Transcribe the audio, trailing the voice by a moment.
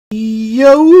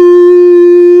Yo!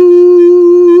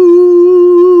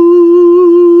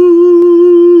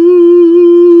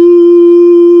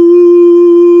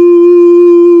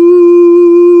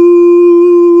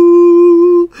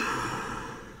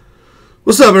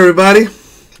 What's up, everybody?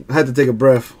 I had to take a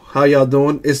breath. How y'all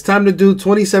doing? It's time to do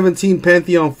 2017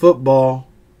 Pantheon Football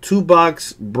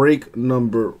 2-box break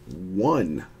number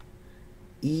 1.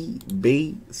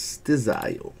 eBay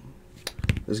style.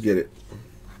 Let's get it.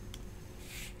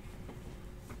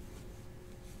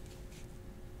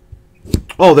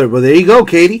 Oh, there you go,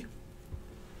 Katie.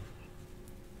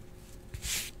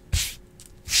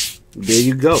 There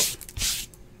you go.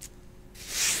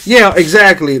 Yeah,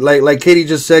 exactly. Like Katie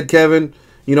just said, Kevin.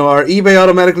 You know, our eBay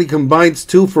automatically combines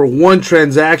 2 for 1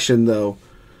 transaction, though,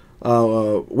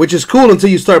 which is cool until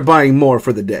you start buying more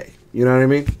for the day. You know what I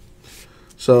mean?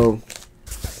 So,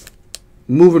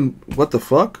 moving. What the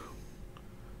fuck?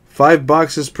 5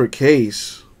 boxes per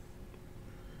case.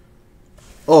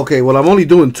 Okay, well, I'm only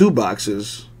doing 2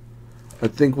 boxes. I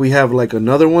think we have like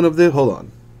another one of this. Hold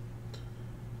on.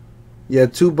 Yeah,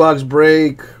 2-box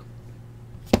break.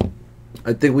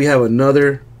 I think we have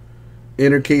another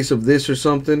inner case of this or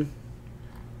something.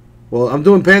 Well, I'm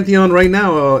doing Pantheon right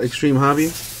now, Extreme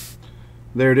Hobby.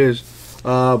 There it is.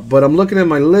 But I'm looking at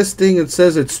my listing. It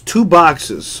says it's 2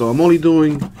 boxes. So I'm only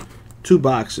doing 2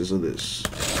 boxes of this.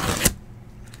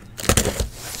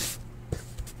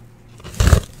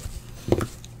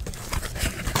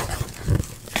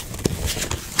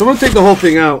 So I'm going to take the whole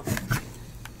thing out.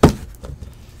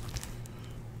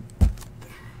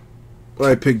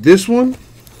 I picked this one.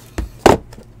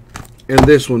 And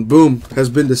this one. Boom. Has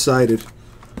been decided.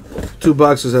 2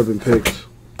 boxes have been picked.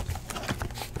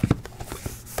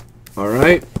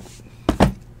 Alright.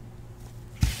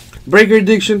 Breaker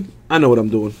addiction. I know what I'm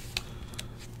doing.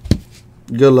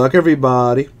 Good luck,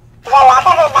 everybody. Good luck,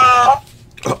 everybody.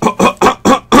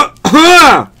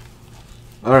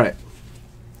 Alright.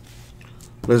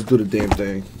 Let's do the damn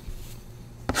thing.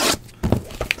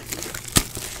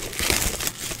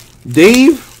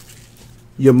 Dave,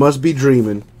 you must be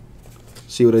dreaming.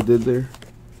 See what I did there?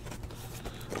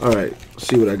 Alright,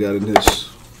 see what I got in this.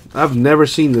 I've never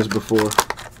seen this before.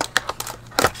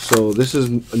 So this is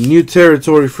a new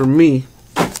territory for me.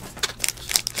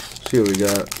 See what we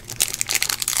got.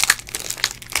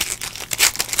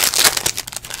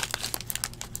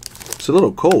 It's a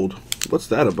little cold. What's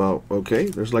that about? Okay,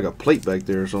 there's like a plate back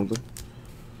there or something.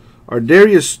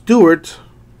 Ardarius Stewart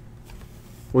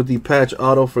with the patch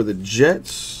auto for the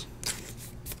Jets.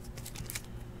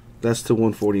 That's to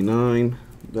 149.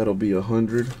 That'll be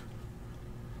 100.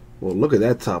 Well, look at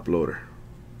that top loader.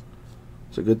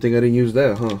 It's a good thing I didn't use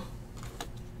that, huh?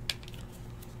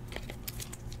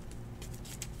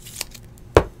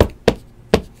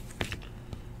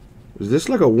 Is this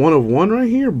like a 1 of 1 right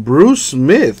here? Bruce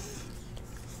Smith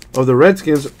of the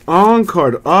Redskins on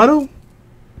card auto.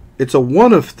 It's a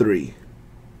 1 of 3.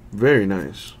 Very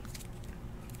nice.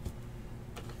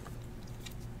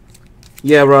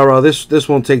 Yeah, rah-rah, this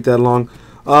won't take that long.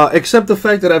 Except the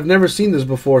fact that I've never seen this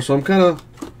before, so I'm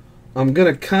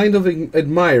gonna kind of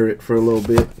admire it for a little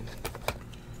bit.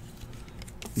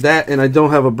 That, and I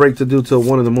don't have a break to do till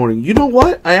 1 in the morning. You know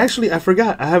what? I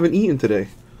forgot. I haven't eaten today.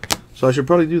 So I should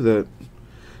probably do that.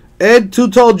 Ed Too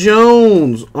Tall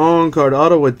Jones on card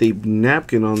auto with the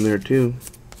napkin on there too.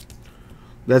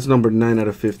 That's number 9 out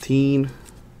of 15.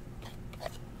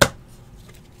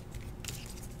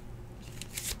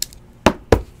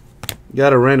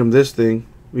 Gotta random this thing.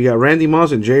 We got Randy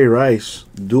Moss and Jerry Rice.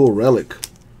 Dual relic.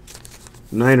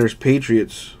 Niners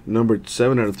Patriots. Numbered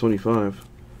 7 out of 25.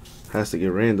 Has to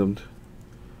get randomed.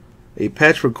 A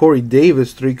patch for Corey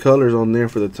Davis. 3 colors on there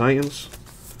for the Titans.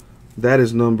 That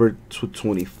is numbered to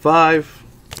 25.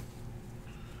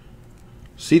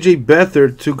 CJ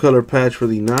Beathard. 2-color patch for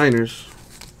the Niners.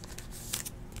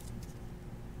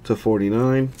 To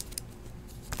 49.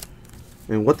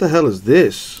 And what the hell is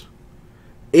this?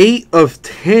 8 of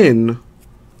 10,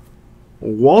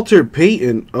 Walter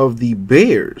Payton of the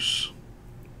Bears.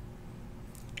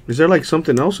 Is there like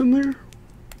something else in there?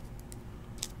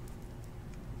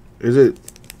 Is it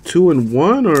 2 and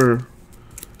 1, or I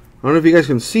don't know if you guys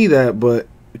can see that, but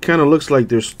it kind of looks like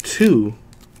there's 2.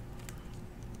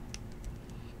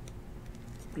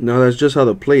 No, that's just how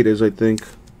the plate is, I think.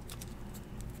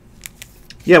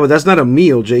 Yeah, but that's not a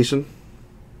meal, Jason.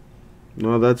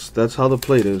 No, that's how the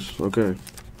plate is. Okay.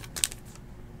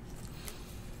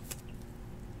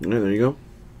 Yeah, there you go.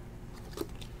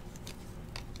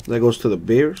 That goes to the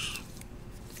Bears.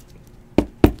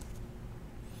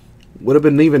 Would have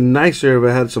been even nicer if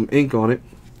it had some ink on it.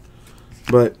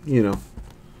 But, you know,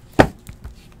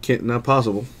 not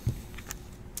possible.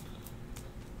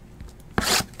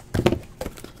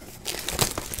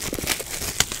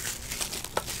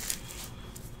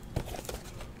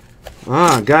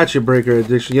 Ah, gotcha, Breaker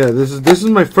Addiction. Yeah, this is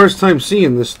my first time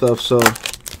seeing this stuff, so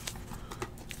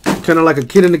kind of like a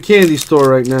kid in a candy store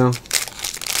right now.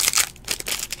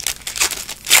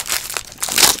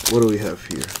 What do we have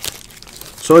here?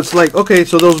 So it's like, okay,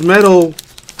 so those metal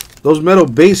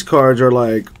base cards are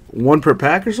like 1 per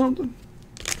pack or something.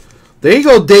 There you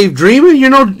go, Dave. Dreaming.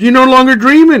 You're no longer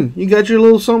dreaming. You got your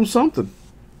little something.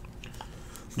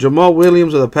 Jamal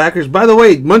Williams of the Packers. By the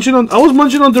way, I was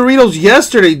munching on Doritos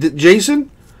yesterday,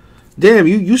 Jason. Damn,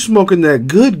 you smoking that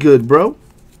good, bro.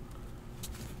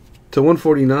 To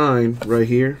 149 right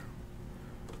here.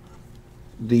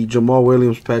 The Jamal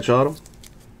Williams patch auto.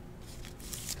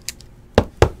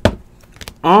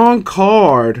 On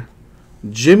card,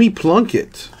 Jimmy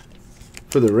Plunkett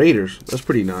for the Raiders. That's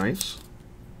pretty nice.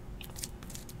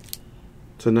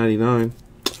 To 99.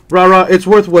 Rah, it's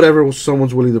worth whatever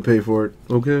someone's willing to pay for it.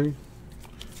 Okay.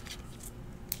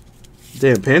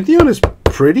 Damn, Pantheon is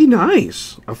pretty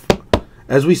nice.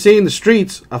 As we say in the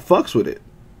streets, I fucks with it.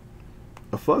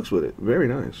 I fucks with it. Very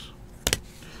nice.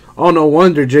 Oh, no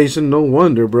wonder, Jason. No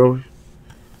wonder, bro.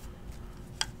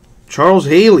 Charles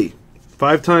Haley,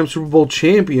 5-time Super Bowl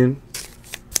champion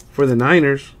for the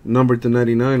Niners. Numbered to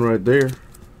 99 right there.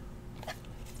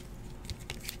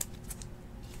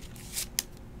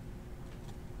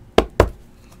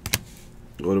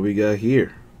 What do we got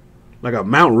here? Like a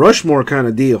Mount Rushmore kind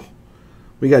of deal.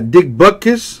 We got Dick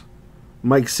Butkus,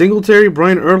 Mike Singletary,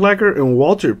 Brian Urlacher, and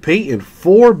Walter Payton.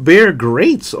 4 Bear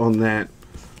greats on that.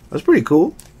 That's pretty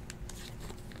cool.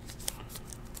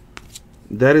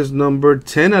 That is number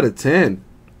 10 out of 10.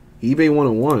 eBay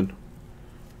 101.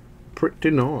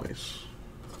 Pretty nice.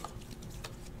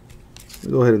 Let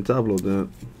me go ahead and top load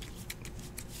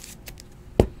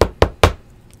that.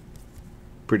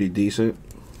 Pretty decent.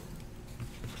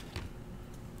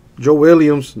 Joe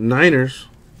Williams, Niners,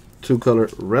 2-color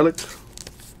relic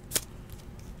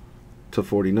to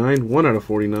 49, 1 out of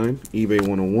 49, eBay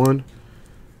 101.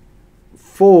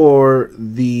 For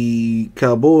the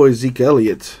Cowboys, Zeke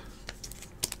Elliott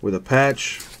with a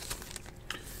patch.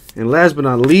 And last but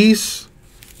not least,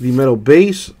 the metal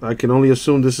base. I can only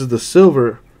assume this is the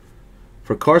silver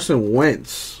for Carson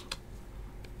Wentz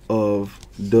of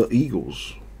the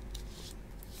Eagles.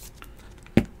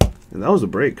 And that was the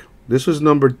break. This was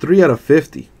number 3 out of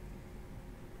 50.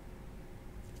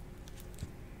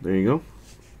 There you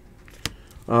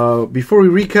go. Before we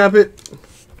recap it,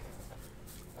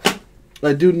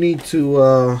 I do need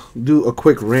to do a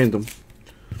quick random.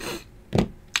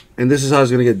 And this is how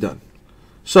it's going to get done.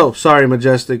 So, sorry,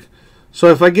 Majestic. So,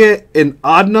 if I get an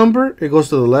odd number, it goes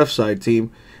to the left side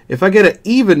team. If I get an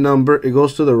even number, it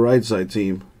goes to the right side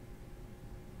team.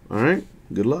 Alright?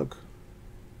 Good luck.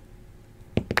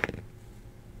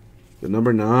 The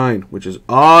number 9, which is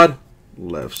odd,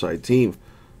 left side team.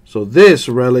 So this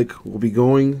relic will be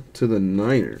going to the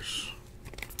Niners.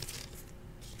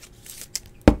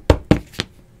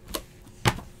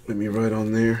 Let me write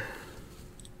on there.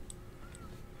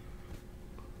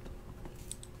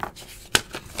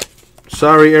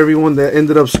 Sorry, everyone that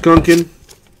ended up skunking.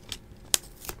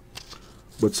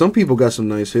 But some people got some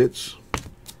nice hits.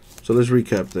 So let's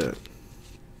recap that.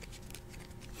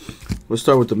 Let's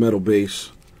start with the metal base.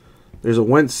 There's a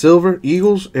Wentz Silver,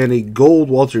 Eagles, and a gold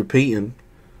Walter Payton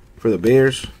for the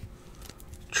Bears.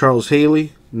 Charles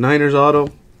Haley, Niners auto.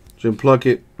 Jim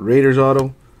Plunkett, Raiders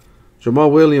auto.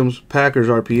 Jamal Williams, Packers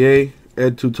RPA.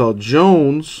 Ed Tutal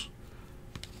Jones,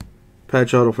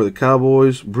 patch auto for the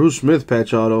Cowboys. Bruce Smith,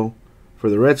 patch auto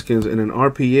for the Redskins. And an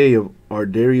RPA of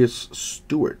Ardarius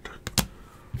Stewart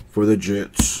for the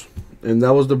Jets. And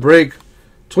that was the break.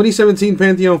 2017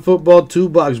 Pantheon Football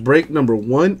 2-box break number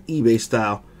 1, eBay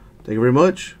style. Thank you very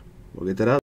much. We'll get that out.